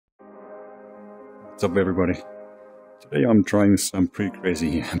What's up everybody? Today I'm trying some pretty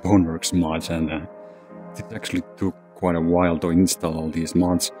crazy Boneworks mods, and it actually took quite a while to install all these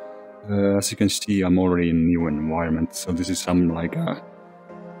mods. As you can see, I'm already in a new environment, so this is something like a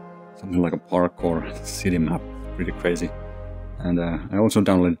parkour city map, pretty crazy. And I also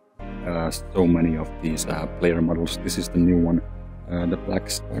downloaded so many of these player models. This is the new one, the black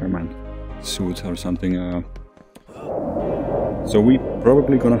Spider-Man suit or something. So we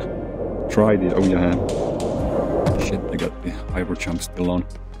probably gonna try this. Oh yeah, shit, I got the hyper jump still on.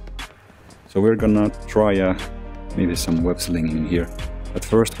 So we're gonna try maybe some web slinging here. At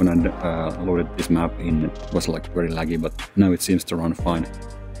first, when I loaded this map in, it was like very laggy, but now it seems to run fine.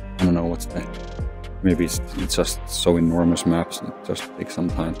 I don't know what's that. Maybe it's just so enormous maps, it just takes some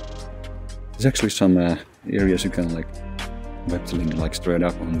time. There's actually some areas you can like web sling like straight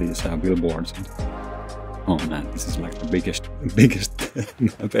up on these billboards. Oh man, this is like the biggest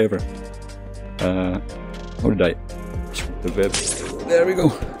map ever. How did I shoot the web? There we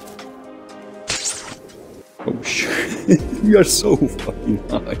go. Oh shit, we are so fucking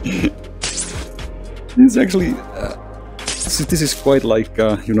high. This is actually this is quite like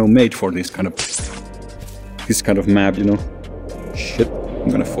you know, made for this kind of map, you know. Shit, I'm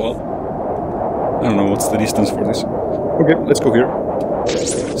gonna fall. I don't know what's the distance for this. Okay, let's go here.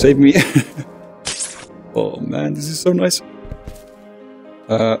 Save me. Oh man, this is so nice.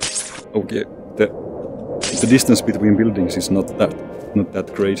 Okay, the distance between buildings is not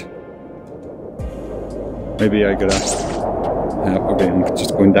that great. Maybe I gotta... okay, I'm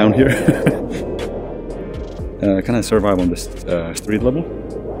just going down here. Can I survive on this street level?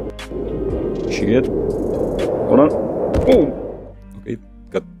 Shit. Hold on. Oh! Okay, it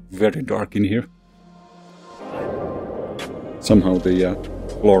got very dark in here. Somehow the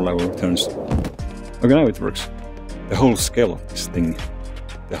floor level turns... Okay, now it works. The whole scale of this thing,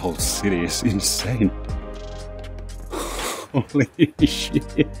 the whole city is insane. Holy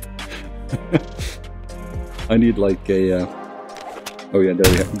shit. I need like a... oh yeah,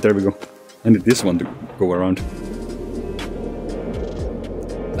 there we go. I need this one to go around.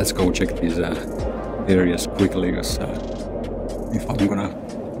 Let's go check these areas quickly, because if I'm gonna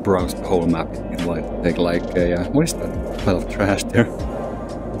browse the whole map, it might take like a... what is that pile of trash there?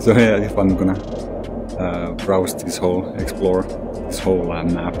 So yeah, if I'm gonna browse this whole, explore this whole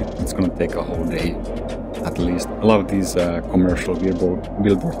map, it's gonna take a whole day at least. I love these commercial billboards.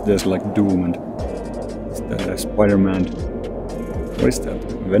 There's like Doom and Spider-Man. What is that?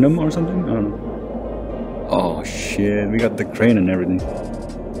 Venom or something? I don't know. Oh shit, we got the crane and everything.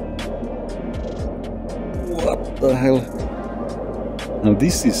 What the hell? Now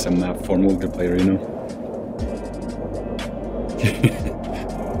this is a map for multiplayer, you know.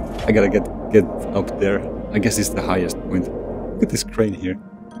 I gotta get up there. I guess it's the highest point. Look at this crane here.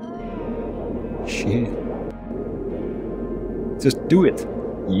 Shit. Just do it.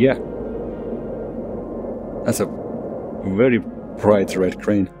 Yeah. That's a very bright red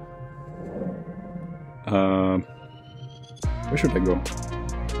crane. Where should I go?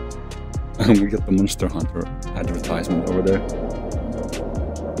 We got the Monster Hunter advertisement over there.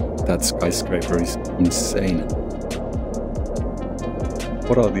 That skyscraper is insane.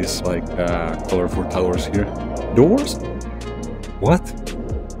 What are these like colorful towers here? Doors? What?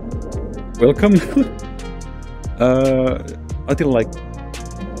 Welcome? I feel like...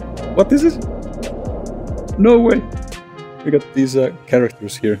 what is it? No way! We got these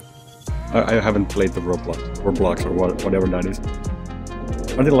characters here. I haven't played the Roblox or whatever that is.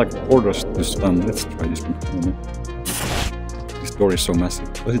 Are they like orders to stun? Let's try this one. This door is so massive.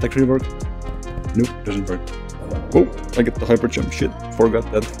 Does it actually work? Nope, doesn't work. Oh, I get the hyper jump. Shit, forgot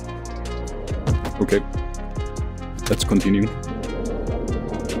that. Okay, let's continue.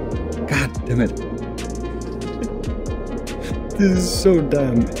 God damn it! This is so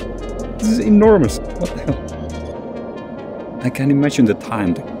damn... this is enormous. What the hell? I can imagine the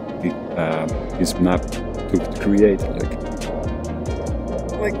time this map took to create.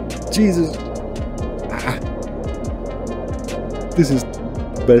 Like Jesus. Ah. This is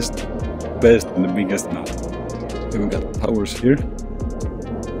the best and the biggest map. We got towers here.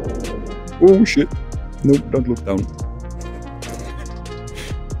 Oh shit! Nope, don't look down.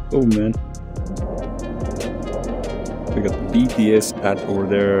 Oh man. We got BTS ad over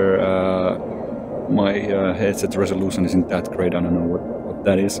there. My headset resolution isn't that great. I don't know what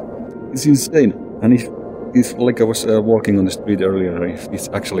that is. It's insane. And if like I was walking on the street earlier, if it's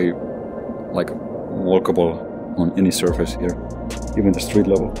actually like walkable on any surface here, even the street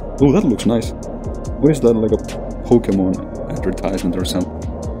level. Oh, that looks nice. Where is that, like a Pokemon advertisement or something?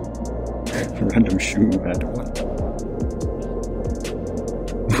 Random shoe ad, what?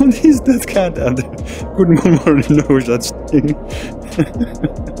 What is that cat? Good morning, no such thing.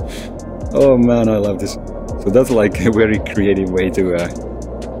 Oh man, I love this. So that's like a very creative way to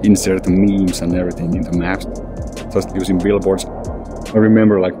insert memes and everything into maps, just using billboards. I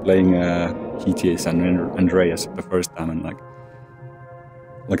remember like playing GTA San Andreas the first time, and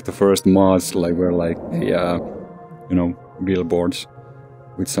like the first mods like were like a, you know, billboards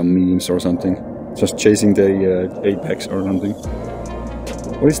with some memes or something, just chasing the apex or something.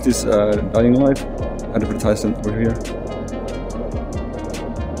 What is this Dying Life advertisement over here?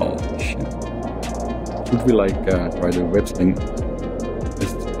 Oh shit. Should we like try the web sling?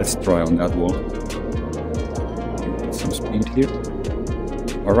 Let's try on that wall. Get some speed here.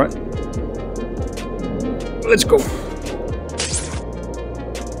 Alright. Let's go!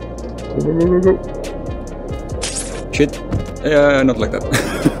 Go. Shit. Yeah, not like that.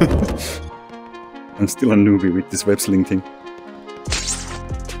 I'm still a newbie with this web sling thing.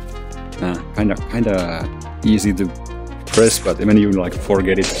 Kinda easy to press, but when you like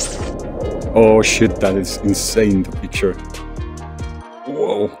forget it. Oh shit, that is insane, the picture.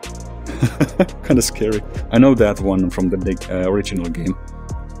 Whoa. Kinda scary. I know that one from the original game.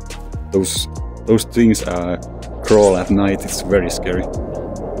 Those things crawl at night, it's very scary.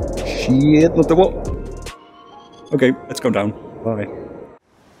 Shit, not the wall. Okay, let's go down. Bye.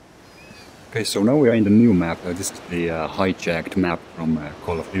 Okay, so now we are in the new map. This is the Hijacked map from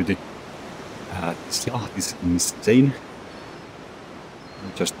Call of Duty. This yacht is insane.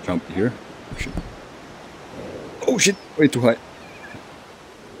 I'll just jump here. Oh shit. Oh shit, way too high.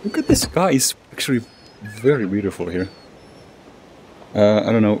 Look at this sky, it's actually very beautiful here.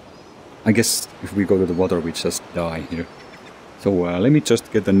 I don't know. I guess if we go to the water we just die here. So let me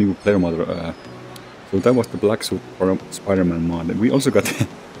just get a new player model. So that was the black suit for Spider-Man mod. And we also got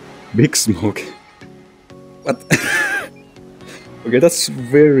Big Smoke. What? Okay, that's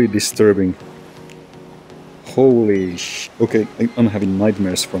very disturbing. Holy sh... Okay, I'm having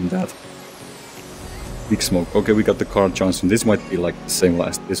nightmares from that. Big Smoke. Okay, we got the Carl Johnson. This might be like the same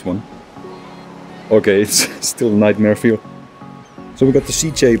as this one. Okay, it's still nightmare feel. So we got the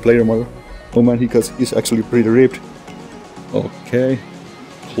CJ player model. Oh man, he's actually pretty ripped. Okay.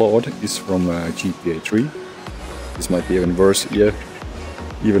 Claude is from GTA 3. This might be even worse, yeah.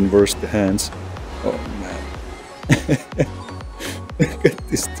 Even worse, the hands. Oh man. Look at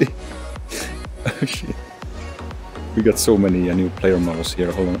this thing. Oh shit. We got so many new player models here.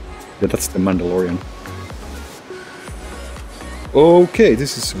 Hold on. Yeah, that's the Mandalorian. Okay,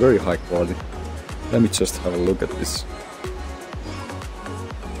 this is very high quality. Let me just have a look at this.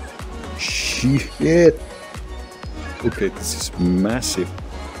 Shit! Okay, this is massive.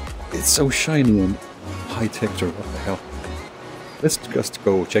 It's so shiny and high texture, what the hell. Let's just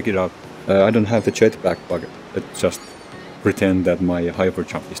go check it out. I don't have the jetpack, but let's just pretend that my hyper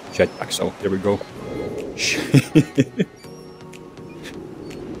jump is the jetpack, so here we go.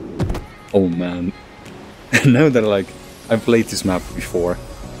 Oh man. Now that I've played this map before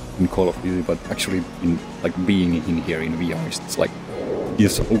in Call of Duty, but actually in being in here in VR, it's like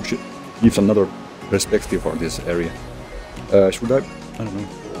gives another perspective for this area. Should I don't know.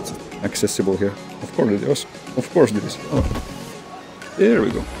 It's accessible here. Of course it is. Of course it is. Oh. There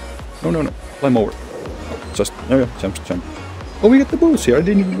we go. No. Climb over. Oh, just jump. Oh, we got the boots here. I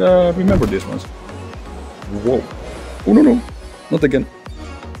didn't remember these ones. Whoa. Oh no. Not again.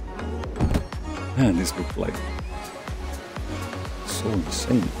 Man, this looks like so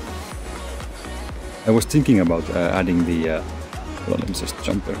insane. I was thinking about adding the well, let me just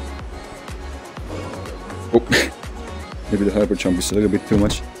jump there. Oh, maybe the hyper jump is a little bit too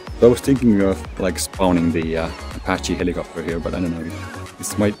much. So I was thinking of spawning the Apache helicopter here, but I don't know.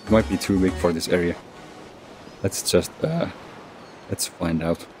 This might be too big for this area. Let's just let's find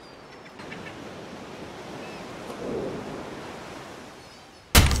out.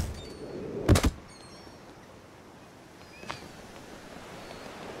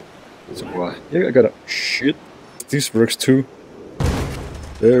 So yeah, I gotta... Shit! This works too.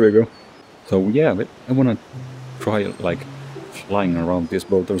 There we go. So yeah, but I wanna try flying around this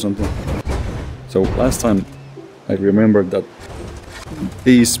boat or something. So last time I remembered that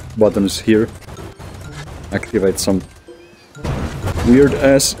these buttons here activate some weird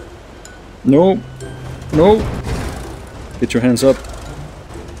ass... No! Get your hands up.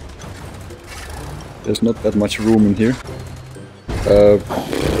 There's not that much room in here.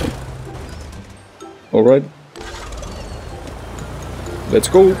 Alright. Let's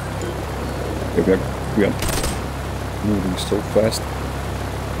go! Okay, we are moving so fast.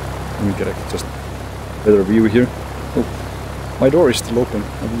 Let me get a just better view here. Oh, my door is still open.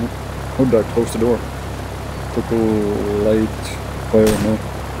 How did I close the door? Total light, fire, no.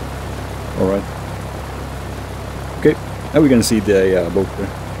 Alright. Okay, now we can see the boat there.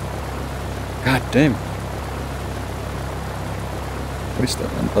 God damn. What is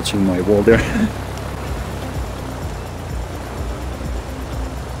that? I'm touching my wall there.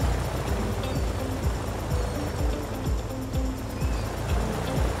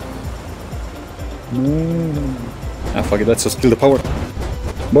 No. Ah, fuck it, let's just kill the power.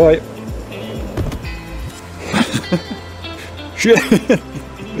 Bye. Shit!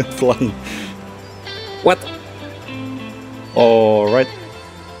 Flying. What? Alright.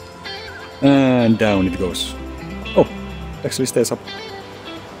 And down it goes. Oh, actually stays up.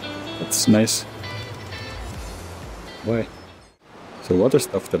 That's nice. Why? So other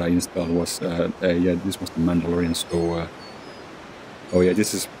stuff that I installed was, yeah, this was the Mandalorian, so, oh yeah,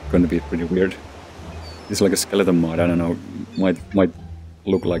 this is gonna be pretty weird. This is like a skeleton mod, I don't know, might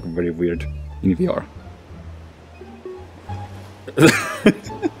look like very weird in VR.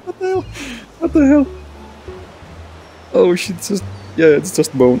 What the hell? What the hell? Oh shit, it's just, yeah, it's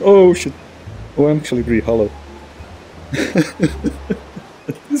just bone. Oh shit. Oh, I'm actually pretty hollow.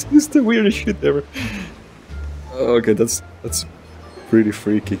 This is the weirdest shit ever. Okay, that's pretty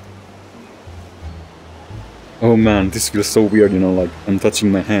freaky. Oh man, this feels so weird, you know, like I'm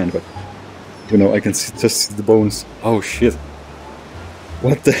touching my hand, but you know, I can just see the bones. Oh shit.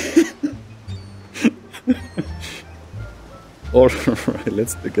 What the Alright,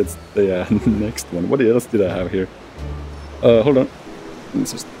 let's look at the next one. What else did I have here? Hold on.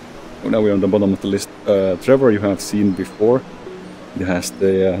 This is, oh, now we're on the bottom of the list. Trevor you have seen before. He has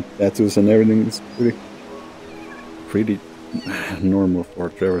the tattoos and everything. It's pretty normal for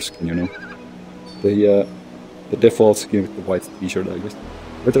Trevor's skin, you know. The default skin with the white t-shirt, I guess.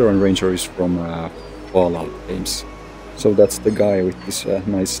 Veteran Ranger is from Fallout games. So that's the guy with this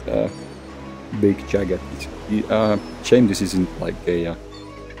nice big jacket. Shame this isn't like a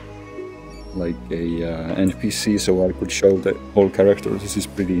NPC, so I could show the whole character. This is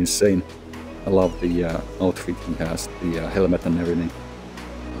pretty insane. I love the outfit he has, the helmet and everything.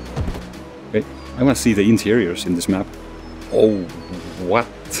 Okay, I want to see the interiors in this map. Oh, what?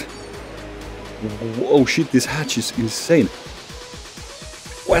 Oh shit, this hatch is insane.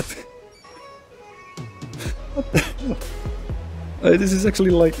 What? What the hell? This is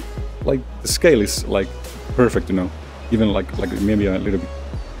actually like the scale is like perfect, you know. Even like maybe a little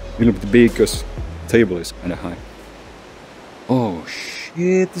bit big because the table is kind of high. Oh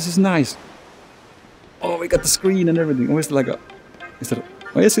shit, this is nice. Oh, we got the screen and everything. Oh, it's like a... Is that a,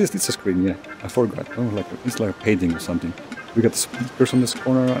 oh, yes, it's a screen, yeah. I forgot. Oh, like it's like a painting or something. We got the speakers on this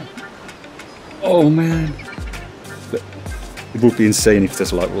corner. Oh, man. It would be insane if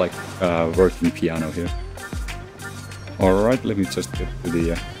there's like working piano here. Alright, let me just get to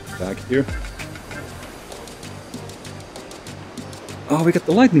the back here. Oh, we got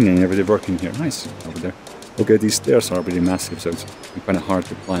the lightning and everything working here. Nice, over there. Okay, these stairs are pretty massive, so it's kind of hard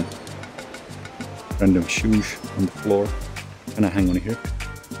to climb. Random shoes on the floor. Can I hang on here?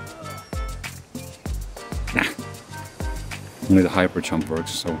 Nah. Only the hyper jump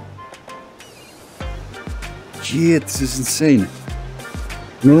works, so... Shit, this is insane.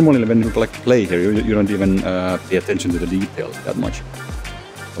 Normally when you like play here, you don't even pay attention to the details that much.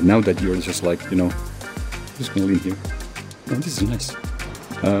 But now that you're just like, you know... Just gonna lean here. Oh, this is nice.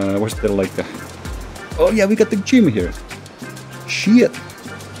 Was there like a... Oh yeah, we got the gym here. Shit.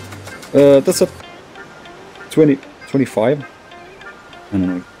 That's a 25. I don't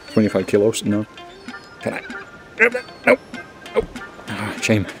know, 25 kilos, no. Can I grab that? No. No. Ah,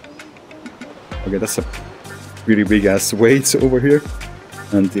 shame. Okay, that's a pretty big ass weight over here.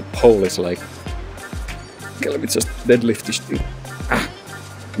 And the pole is like... Okay, let me just deadlift this thing. Ah!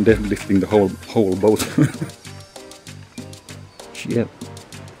 I'm deadlifting the whole boat. Shit.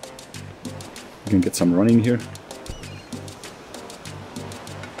 We can get some running here.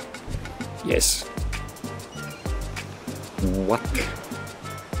 Yes. What?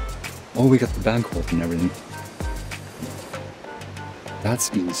 Oh, we got the bank vault and everything. That's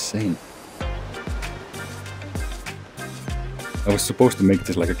insane. I was supposed to make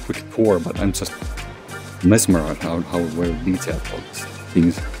this like a quick tour, but I'm just mesmerized how well detailed all these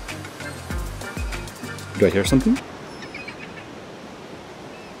things. Do I hear something?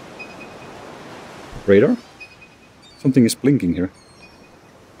 Radar? Something is blinking here.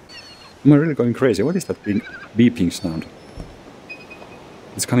 Am I really going crazy? What is that beeping sound?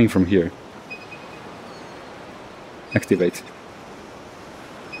 It's coming from here. Activate.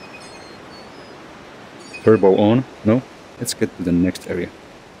 Turbo on? No? Let's get to the next area.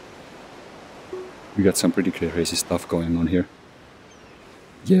 We got some pretty crazy stuff going on here.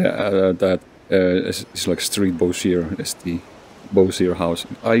 Yeah, that is like Street Bowseer, is the Bowseer house.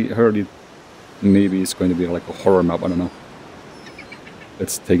 I heard it maybe it's going to be like a horror map, I don't know.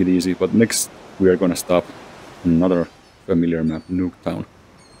 Let's take it easy, but next we are gonna stop on another familiar map, Nuketown.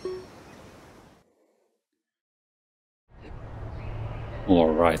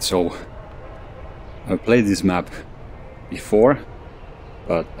 Alright, so I've played this map before,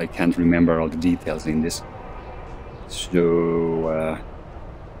 but I can't remember all the details in this. So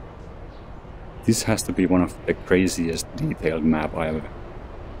this has to be one of the craziest detailed map I've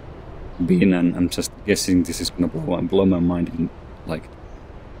been, and I'm just guessing this is gonna blow my mind in, like,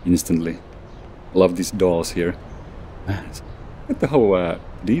 instantly. I love these dolls here. Look at the whole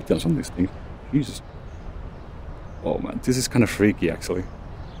details on this thing. Jesus. Oh man, this is kind of freaky actually.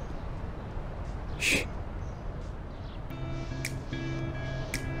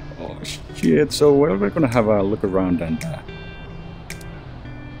 Oh shit, so well, we're gonna have a look around and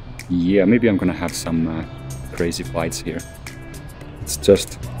yeah, maybe I'm gonna have some crazy fights here. It's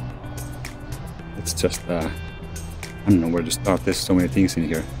just I don't know where to start. There's so many things in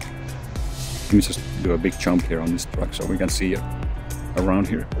here. Let me just do a big jump here on this truck so we can see around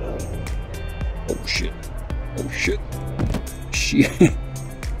here. Oh shit. Oh shit. Shit.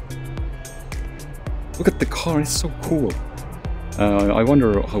 Look at the car, it's so cool. I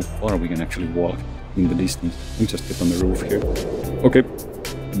wonder how far we can actually walk in the distance. Let me just get on the roof here. Okay.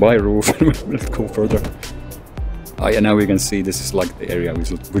 Bye roof. Let's go further. Oh yeah, now we can see this is like the area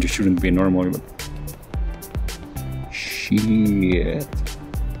which shouldn't be normal, but shit.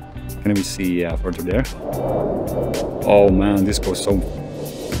 Can we see further there? Oh man, this goes so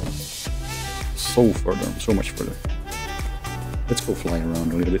further, so much further. Let's go fly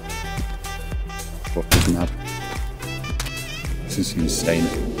around a little bit off this map. This is insane.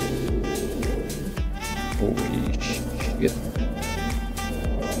 Holy shit.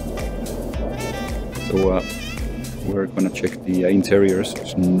 So we're gonna check the interiors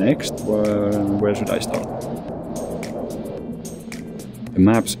next. Where should I start? The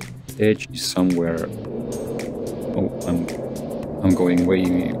map's edge is somewhere. Oh, I'm going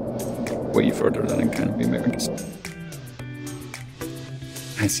way further than it can be, maybe.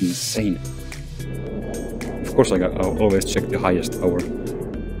 That's insane. Of course, I'll always check the highest tower.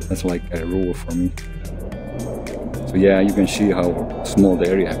 That's like a rule for me. So yeah, you can see how small the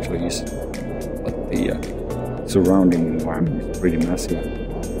area actually is, but the surrounding environment is pretty massive.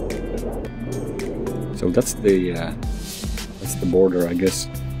 So that's the border, I guess.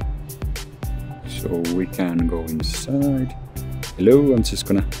 So we can go inside. Hello, I'm just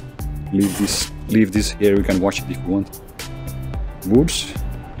gonna leave this here. We can watch it if you want. Woods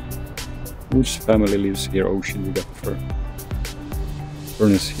family lives here. Oh shit, we got the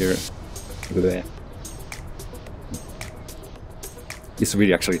furnace here. Look at that. It's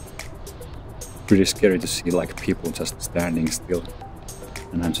really actually pretty scary to see like people just standing still.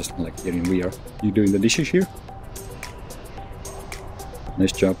 And I'm just like hearing we are. You doing the dishes here?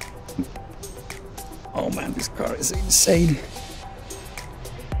 Nice job. Oh man, this car is insane.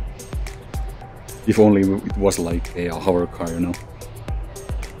 If only it was like a hover car, you know.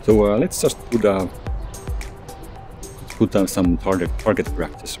 So let's just put down some target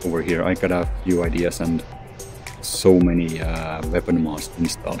practice over here. I got a few ideas and so many weapon mods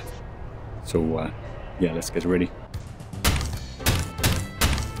installed. So yeah, let's get ready.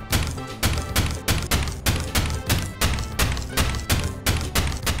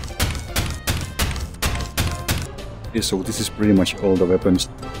 Yeah, so this is pretty much all the weapons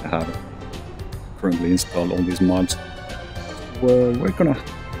I have currently installed on these mods. Well, we're gonna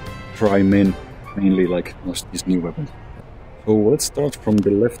try mainly like most of these new weapons. So let's start from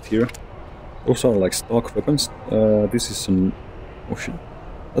the left here. Those are like stock weapons. This is an... oh shit.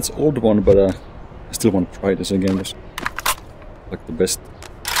 That's old one, but I still want to try this again. Just like the best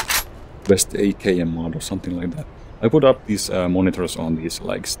AKM mod or something like that. I put up these monitors on these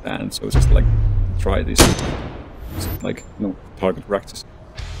like stands, so just like try this. It's like, no, target practice.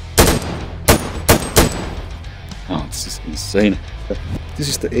 Oh, this is insane. This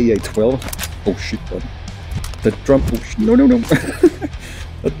is the AA-12. Oh shit, that drum. Oh shit, no.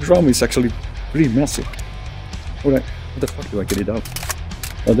 That drum is actually pretty massive. Alright, how the fuck do I get it out?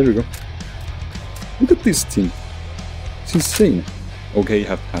 Oh, there we go. Look at this thing. It's insane. Okay,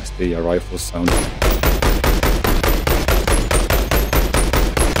 have passed the rifle sound.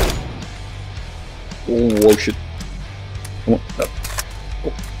 Oh shit. Come on.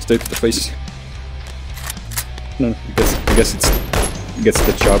 Oh, stay to the face. No, I guess it gets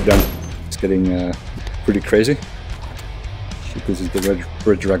the job done. It's getting pretty crazy. Shit, this is the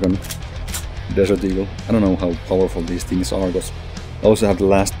red dragon desert eagle. I don't know how powerful these things are, but I also have the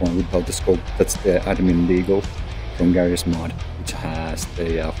last one without the scope. That's the admin Deagle from Gary's mod, which has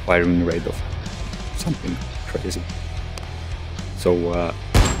a firing rate of something crazy. So,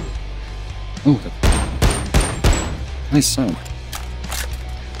 oh, that nice sound.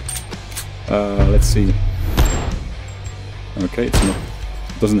 Let's see. Okay, it's not,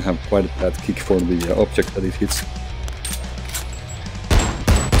 doesn't have quite that kick for the object that it hits.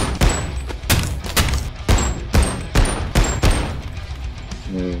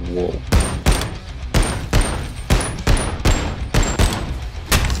 Whoa.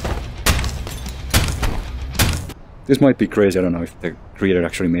 This might be crazy. I don't know if the creator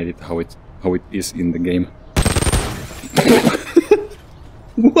actually made it how it is in the game.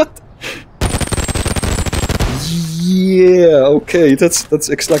 What? Yeah, okay, that's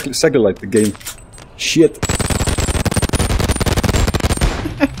exactly like the game. Shit.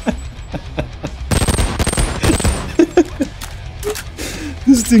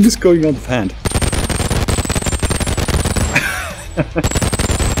 This thing is going out of hand.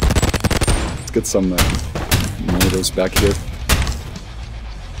 Let's get some models back here.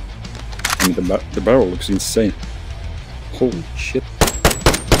 I mean, the barrel looks insane. Holy shit.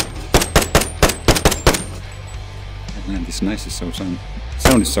 Oh man, this nice is so sound.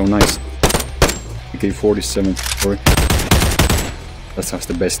 Sound is so nice. AK-47, sorry. That has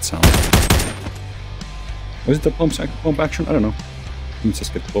the best sound. Was it the pump action? I don't know. Let me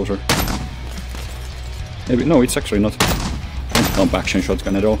just get closer. Maybe, no, it's actually not pump action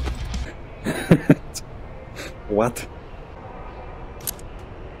shotgun at all. What?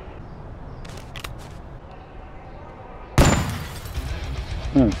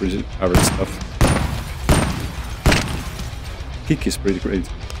 Oh, pretty average stuff. Kick is pretty great.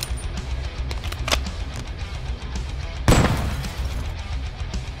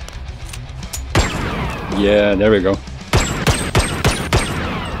 Yeah, there we go. Okay,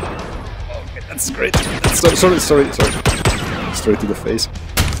 that's great. Sorry. Straight to the face.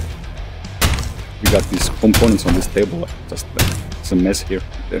 We got these components on this table. Just it's a mess here.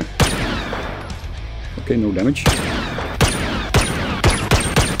 There. Okay, no damage.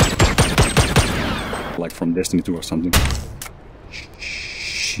 Like from Destiny 2 or something.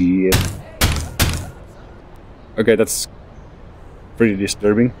 Shit. Okay, that's pretty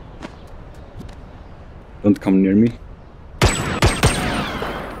disturbing. Don't come near me.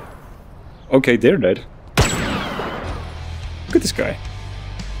 Okay, they're dead. Look at this guy.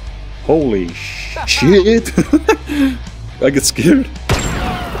 Holy shit! I get scared.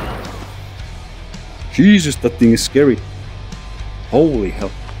 Jesus, that thing is scary. Holy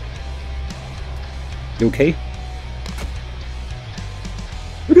hell. You okay?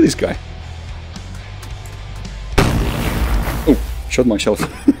 Look at this guy. Oh, shot myself.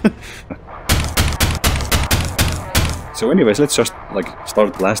 So anyways, let's just like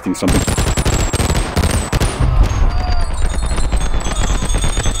start blasting something.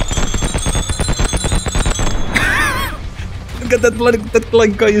 Look at that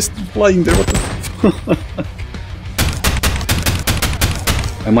blind guy is flying there. What the fuck?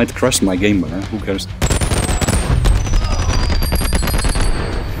 I might crash my game, but who cares?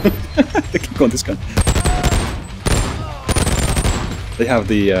 They keep going this gun. They have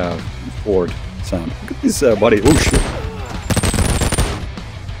the Ford sound. Look at this body. Oh shit.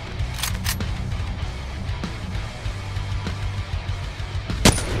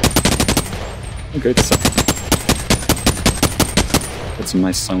 Okay, that's a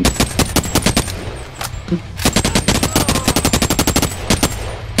nice sound.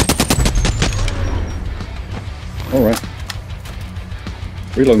 Alright.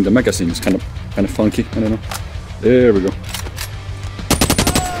 Reloading the magazine is kind of funky, I don't know. There we go.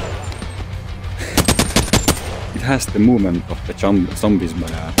 It has the movement of the zombies,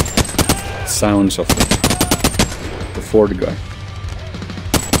 but sounds of the Ford guy.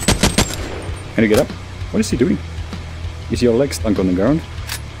 Can you get up? What is he doing? Is your leg stuck on the ground?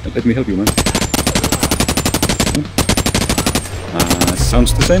 Let me help you, man.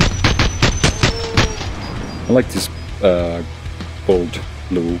 Sounds the same. I like this gold,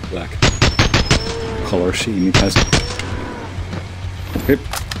 blue, black color scheme it has. Okay.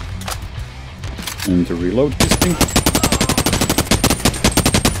 And to reload this thing.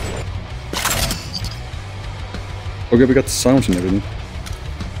 Okay, we got the sounds and everything.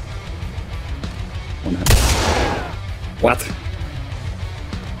 One hand. What?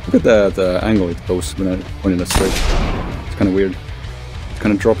 Look at the angle it goes when I point it straight. It's kind of weird. It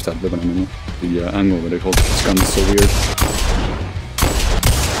kind of drops that weapon, I don't know. The angle where they hold this gun is so weird.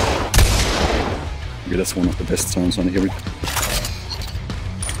 Okay, that's one of the best sounds on here.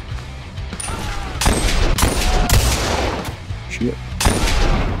 Shit.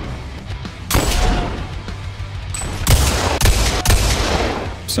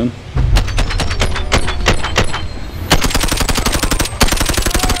 Son.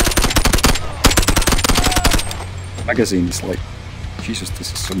 magazine is like, Jesus,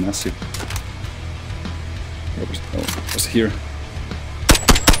 this is so massive. It was here.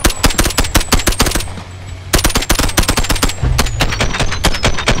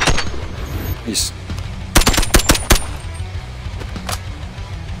 Nice.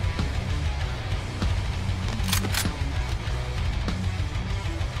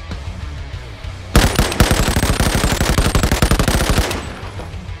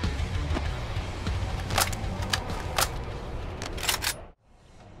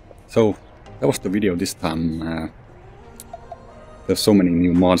 So that was the video this time. There's so many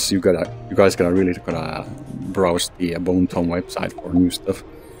new mods. You guys really gotta browse the Boneworks website for new stuff.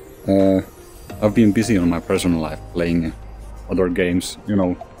 I've been busy on my personal life playing other games. You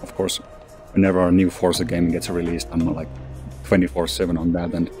know, of course, whenever a new Forza game gets released, I'm like 24/7 on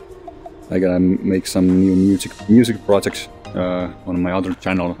that, and I gotta make some new music projects on my other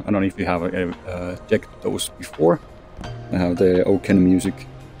channel. I don't know if you have checked those before. I have the Oken music,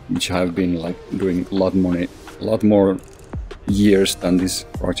 which I've been like doing a lot more years than this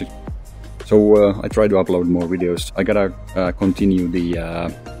project. So I try to upload more videos. I gotta continue the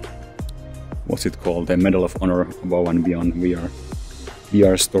what's it called, the Medal of Honor Above and Beyond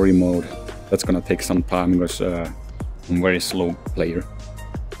VR story mode. That's gonna take some time because I'm a very slow player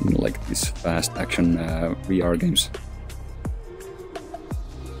in like these fast action VR games.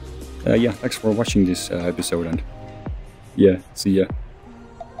 Yeah, thanks for watching this episode, and yeah, see ya.